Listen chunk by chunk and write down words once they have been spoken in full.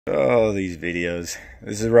Oh, these videos.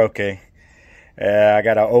 This is Roque. I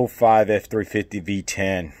got a 05 F350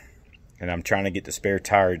 V10 and I'm trying to get the spare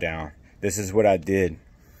tire down. This is what I did.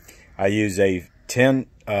 I use a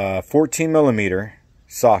 14 millimeter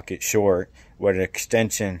socket short with an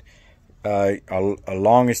extension, a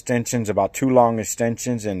long extensions, about 2 long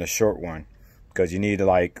extensions and a short one, because you need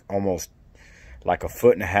like almost like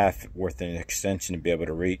 1.5 feet worth of an extension to be able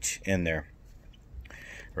to reach in there,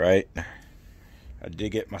 right? I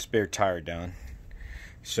did get my spare tire done.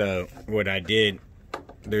 So what I did,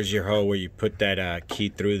 there's your hole where you put that key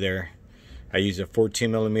through there. I use a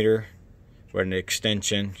 14 millimeter with an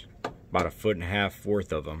extension, about 1.5 feet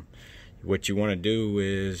worth of them. What you want to do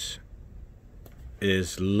is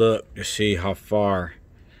look to see how far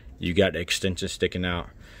you got the extension sticking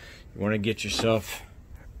out. You want to get yourself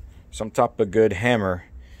some type of good hammer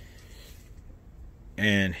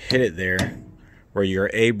and hit it there where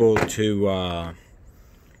you're able to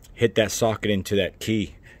hit that socket into that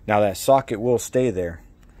key. Now that socket will stay there,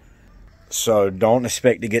 so don't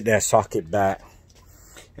expect to get that socket back.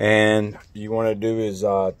 And you want to do is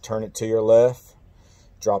turn it to your left,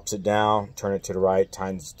 drops it down, turn it to the right,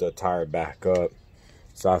 tightens the tire back up.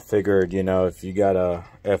 So I figured, you know, if you got a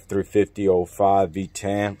F350 05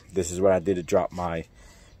 V10, this is what I did to drop my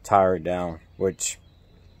tire down, which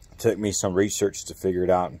took me some research to figure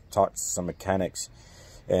it out and talk to some mechanics,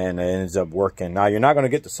 and it ends up working. Now you're not going to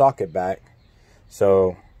get the socket back,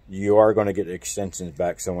 so you are going to get the extensions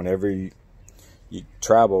back. So whenever you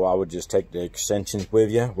travel, I would just take the extensions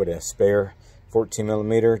with you with a spare 14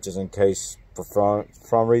 millimeter, just in case for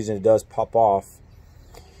some reason it does pop off.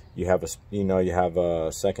 You have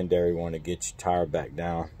a secondary one to get your tire back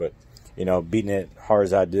down. But you know, beating it hard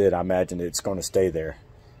as I did, I imagine it's going to stay there,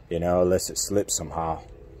 you know, unless it slips somehow.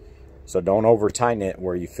 So don't over tighten it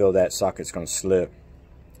where you feel that socket's going to slip.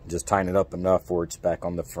 Just tighten it up enough where it's back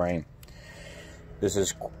on the frame. This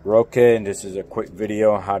is Roque, and this is a quick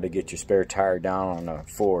video on how to get your spare tire down on a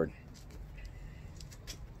Ford.